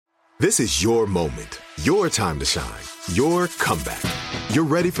This is your moment, your time to shine, your comeback. You're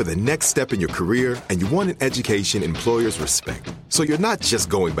ready for the next step in your career, and you want an education employers respect. So you're not just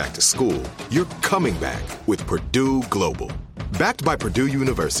going back to school, you're coming back with Purdue Global. Backed by Purdue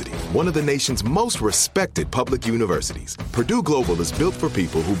University, one of the nation's most respected public universities, Purdue Global is built for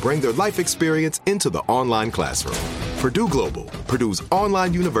people who bring their life experience into the online classroom. Purdue Global, Purdue's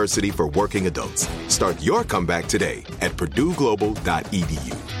online university for working adults. Start your comeback today at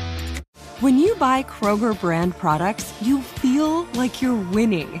purdueglobal.edu. When you buy Kroger brand products, you feel like you're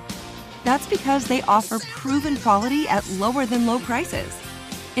winning. That's because they offer proven quality at lower than low prices.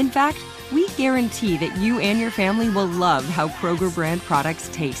 In fact, we guarantee that you and your family will love how Kroger brand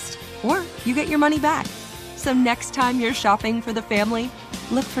products taste, or you get your money back. So next time you're shopping for the family,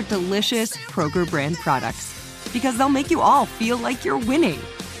 look for delicious Kroger brand products, because they'll make you all feel like you're winning.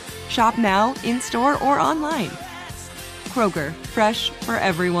 Shop now, in-store, or online. Kroger, fresh for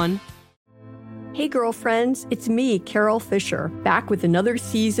everyone. Hey girlfriends, it's me, Carol Fisher, back with another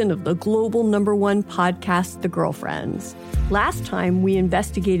season of the global #1 podcast, The Girlfriends. Last time, we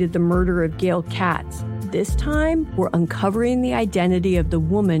investigated the murder of Gail Katz. This time, we're uncovering the identity of the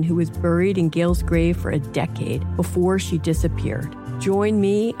woman who was buried in Gail's grave for a decade before she disappeared. Join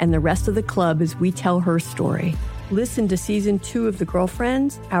me and the rest of the club as we tell her story. Listen to Season 2 of The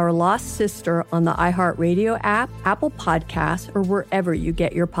Girlfriends, Our Lost Sister on the iHeartRadio app, Apple Podcasts, or wherever you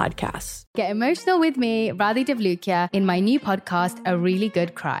get your podcasts. Get emotional with me, Radhi Devlukia, in my new podcast, A Really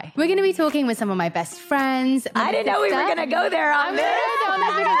Good Cry. We're going to be talking with some of my best friends. I didn't know we were going to go there on this.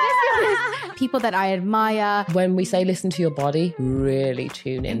 People that I admire. When we say listen to your body, really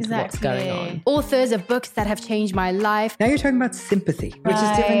tune into what's going on. Authors of books that have changed my life. Now you're talking about sympathy, which is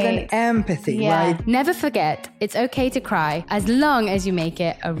different than empathy, right? Never forget, it's okay to cry as long as you make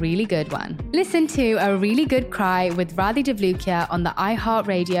it a really good one. Listen to A Really Good Cry with Radhi Devlukia on the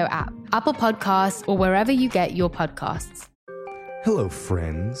iHeartRadio app, Apple Podcasts, or wherever you get your podcasts. Hello,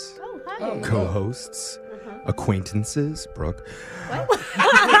 friends. Oh, hi. Co-hosts. Acquaintances. Brooke. What?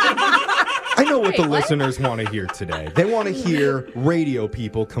 I know what the listeners want to hear today. They want to hear radio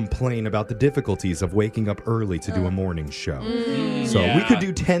people complain about the difficulties of waking up early to do a morning show. So we could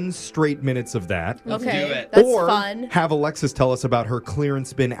do 10 straight minutes of that. Okay, do it. that's or fun. have Alexis tell us about her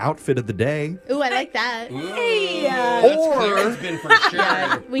clearance bin outfit of the day. Ooh, I like that. Or Been for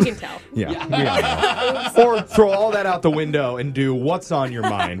sure. We can tell. Or throw all that out the window and do What's on Your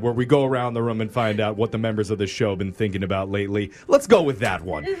Mind, where we go around the room and find out what the members of the show have been thinking about lately. Let's go with that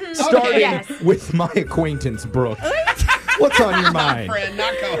one. Starting with my acquaintance, Brooke. What's on your mind? Not friend,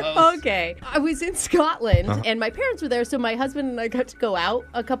 not co-host. Okay. I was in Scotland, and my parents were there, so my husband and I got to go out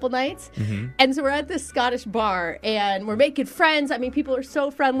a couple nights. And so we're at this Scottish bar, and we're making friends. I mean, people are so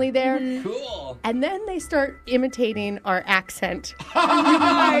friendly there. Cool. And then they start imitating our accent.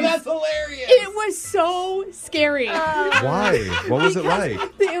 That's hilarious. It was so scary. Why? What was it like?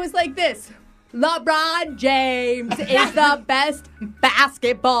 It was like this. LeBron James is the best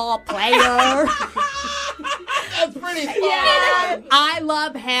basketball player. That's pretty fun. Yeah. I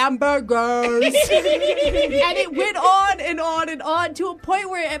love hamburgers. And it went on and on and on to a point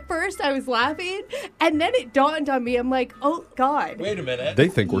where at first I was laughing, and then it dawned on me. I'm like, oh, God. Wait a minute. They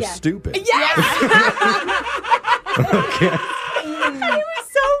think we're stupid. Yes! It was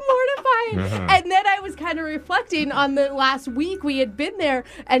so mortifying. And then I was kind of reflecting on the last week we had been there,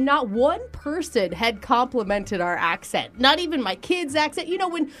 and not one person had complimented our accent. Not even my kids' accent. You know,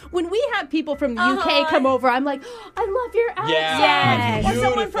 when we have people from the UK come over, I'm like, oh, I love your accent. Yeah. Or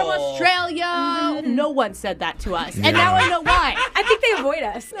someone from Australia. No one said that to us. And now I know why. I think they avoid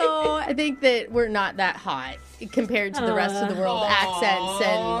us. No, I think that we're not that hot compared to the rest of the world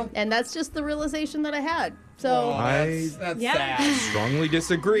accents. And that's just the realization that I had. So That's sad. Strongly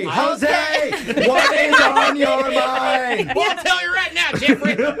disagree. Jose, what is on your mind? Well, I'll tell you right now,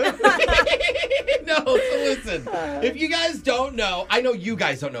 Jeffrey. No, so listen. If you guys don't know, I know you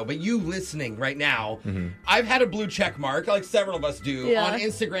guys don't know, but you listening right now, I've had a blue check mark, like several of us do, on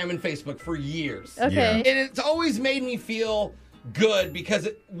Instagram and Facebook for years. Okay. And it's always made me feel good because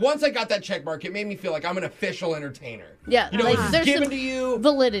once I got that check mark, it made me feel like I'm an official entertainer. Yeah, You know, like, it's there's given some to you.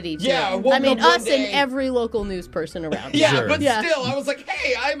 validity to Yeah, I it. woke I mean, up one us day- and every local news person around. Yeah, Sure. but Yeah. still, I was like,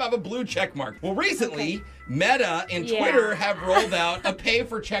 hey, I have a blue check mark. Well, recently, Meta and Twitter have rolled out a pay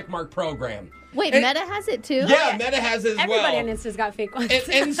for check mark program. Wait, And- Meta has it too? Yeah, Meta has it as Everybody well. on Insta's got fake ones.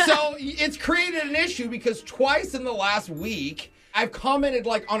 And so it's created an issue because twice in the last week, I've commented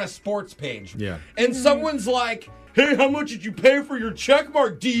like on a sports page. Yeah. And someone's like, hey, how much did you pay for your check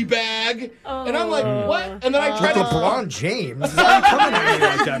mark, D-bag? And I'm like, what? And then I tried to... LeBron James is not coming at me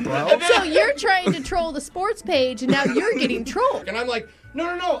like that, bro. So you're trying to troll the sports page, and now you're getting trolled. And I'm like,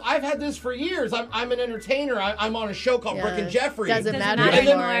 No. I've had this for years. I'm an entertainer. I'm on a show called Brooke and Jeffrey. Doesn't matter And then,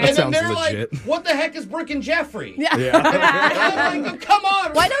 anymore. and then they're legit. like, what the heck is Brooke and Jeffrey? Yeah. I'm like, come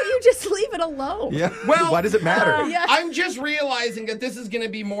on. Why don't you just leave it alone? Yeah. Well, why does it matter? Yeah. I'm just realizing that this is going to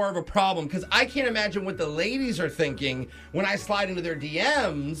be more of a problem because I can't imagine what the ladies are thinking when I slide into their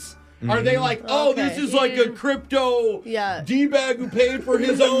DMs. Are they like, oh, this is like a crypto D-bag who paid for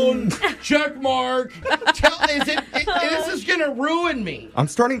his own check mark? This is going to ruin me. I'm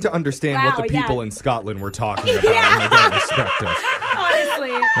starting to understand what the people in Scotland were talking about. And they don't respect us.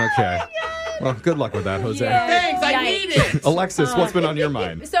 Honestly. Okay. Well, good luck with that, Jose. Thanks, I need it. Alexis, what's been on your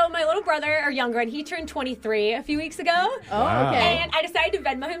mind? So my little brother, or younger, and he turned 23 a few weeks ago. Oh, okay. And I decided to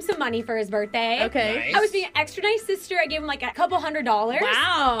Venmo him some money for his birthday. Okay. I was being an extra nice sister. I gave him like a couple $100.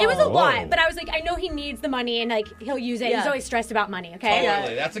 Wow. It was a lot, but I was like, I know he needs the money and like he'll use it. He's always stressed about money, okay?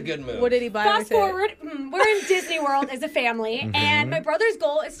 Totally, that's a good move. What did he buy? Fast forward, we're in Disney World as a family, and my brother's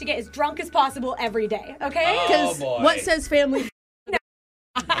goal is to get as drunk as possible every day, okay? Because what says family?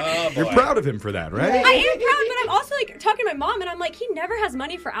 You're proud of him for that, right? I am proud, but I'm also like talking to my mom, and I'm like, he never has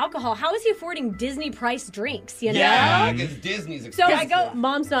money for alcohol. How is he affording Disney-priced drinks? You know? Yeah, because Disney's So expensive. I go,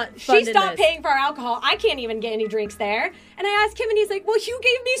 Mom's not. she stopped paying for our alcohol. I can't even get any drinks there. And I asked him, and he's like, well, you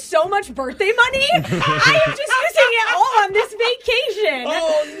gave me so much birthday money. I am just using it all on this vacation.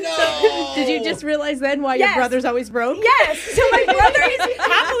 Oh, no. Did you just realize then why your brother's always broke? Yes. So my brother is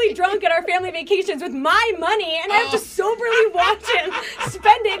happily drunk at our family vacations with my money, and I have to soberly watch him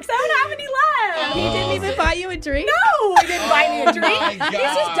spend it because I don't have any left. He didn't even buy you a drink? No, he didn't buy me a drink. my He's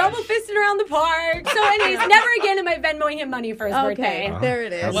just gosh. double fisting around the park. So anyways, never again am I Venmoing him money for his birthday. Okay, there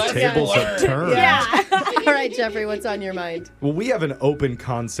it is. Let's Tables learn. have turned. Yeah. All right, Jeffrey, what's on your mind? Well, we have an open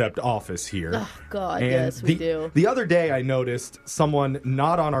concept office here. Oh, God, And yes, we do. The other day I noticed someone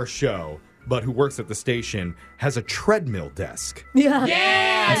not on our show, but who works at the station, has a treadmill desk. Yeah.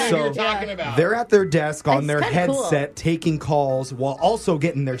 Yeah, I know So, who you're talking about. They're at their desk on That's their kinda cool. headset taking calls while also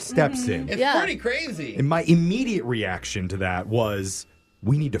getting their steps in. It's Yeah. pretty crazy. And my immediate reaction to that was,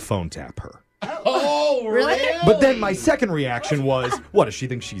 we need to phone tap her. Oh, really? But then my second reaction was, what, does she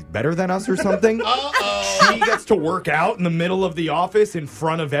think she's better than us or something? Uh-oh. She gets to work out in the middle of the office in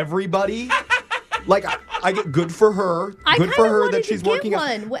front of everybody? Like, I get good for her. I Good for kinda her wanted that to she's get working out.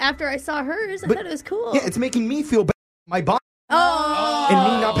 one after I saw hers. I But- thought it was cool. Yeah, it's making me feel bad. My body. Oh. And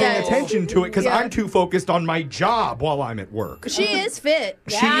me not paying Yes. attention to it because Yeah. I'm too focused on my job while I'm at work. She is fit.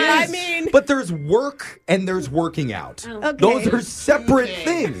 She I is. mean, But there's work and there's working out. Okay. Those are separate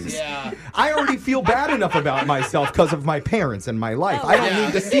things. Yeah. I already feel bad enough about myself because of my parents and my life. I don't Yeah.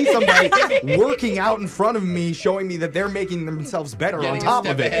 need to see somebody working out in front of me showing me that they're making themselves better on Getting a top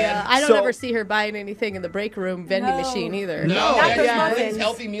step of it. ahead. yeah, I don't So- ever see her buying anything in the break room vending machine either. No, Not yeah, those she muffins. brings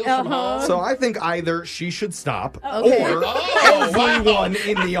healthy meals from home. So I think either she should stop Okay. or Oh, wow. everyone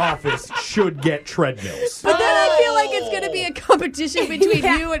in the office should get treadmills. But then I feel like it's going to be a competition between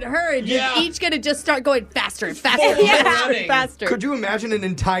Yeah. you and her, and Yeah. you're each going to just start going faster and faster and Full faster running. and faster. Could you imagine an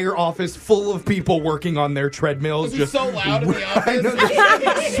entire office full of people working on their treadmills? It'd be so loud in the I know, office.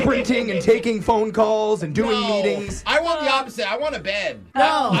 just sprinting and taking phone calls and doing No. meetings. I want the opposite. I want a bed.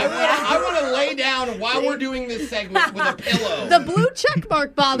 No. I want to lay down while we're doing this segment with a pillow. The blue check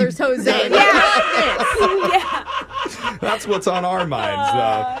mark bothers Jose. Yeah. That's what's on our minds,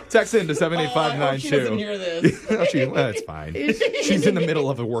 though. Text in to I hope she doesn't 78592. hear this. It's fine. She's in the middle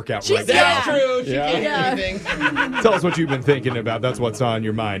of a workout right That's now. true. She Yeah. can't hear anything. Tell us what you've been thinking about. That's what's on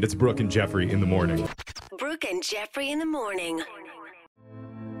your mind. It's Brooke and Jeffrey in the morning. Brooke and Jeffrey in the morning.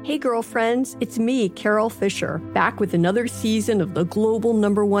 Hey, girlfriends, it's me, Carol Fisher, back with another season of the global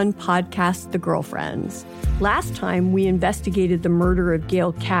 #1 podcast, The Girlfriends. Last time, we investigated the murder of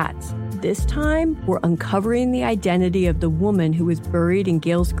Gail Katz. This time, we're uncovering the identity of the woman who was buried in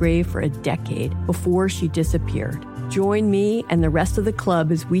Gail's grave for a decade before she disappeared. Join me and the rest of the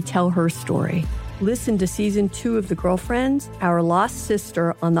club as we tell her story. Listen to Season 2 of The Girlfriends, Our Lost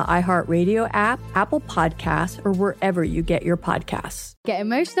Sister on the iHeartRadio app, Apple Podcasts, or wherever you get your podcasts. Get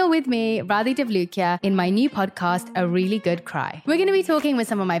emotional with me, Radhi Devlukia, in my new podcast, A Really Good Cry. We're going to be talking with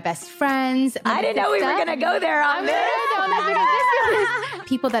some of my best friends. I didn't know we were going to go there on this.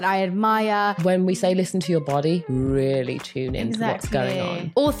 People that I admire. When we say listen to your body, really tune into what's going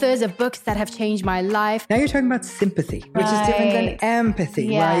on. Authors of books that have changed my life. Now you're talking about sympathy, which is different than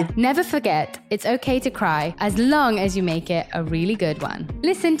empathy, right? Never forget, it's okay to cry as long as you make it a really good one.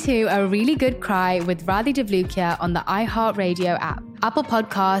 Listen to A Really Good Cry with Radhi Devlukia on the iHeartRadio app, Apple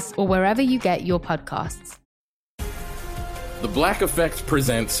Podcasts, or wherever you get your podcasts. The Black Effect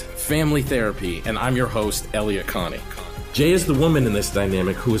presents Family Therapy, and I'm your host, Elliot Connie. Jay is the woman in this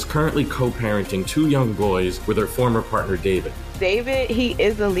dynamic who is currently co-parenting 2 young boys with her former partner, David. David, he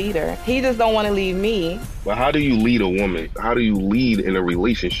is a leader. He just don't want to leave me. But how do you lead a woman? How do you lead in a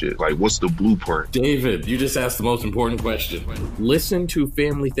relationship? Like, what's the blueprint? David, you just asked the most important question. Listen to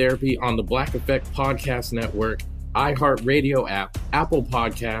Family Therapy on the Black Effect Podcast Network, iHeartRadio app, Apple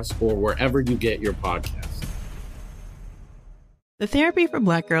Podcasts, or wherever you get your podcasts. The Therapy for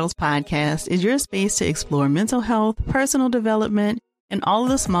Black Girls podcast is your space to explore mental health, personal development, and all of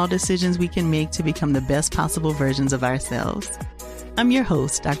the small decisions we can make to become the best possible versions of ourselves. I'm your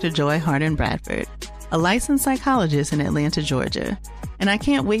host, Dr. Joy Harden Bradford, a licensed psychologist in Atlanta, Georgia, and I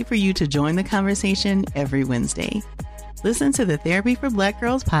can't wait for you to join the conversation every Wednesday. Listen to the Therapy for Black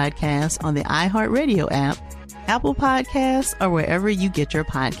Girls podcast on the iHeartRadio app, Apple Podcasts, or wherever you get your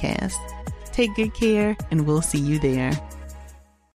podcasts. Take good care, and we'll see you there.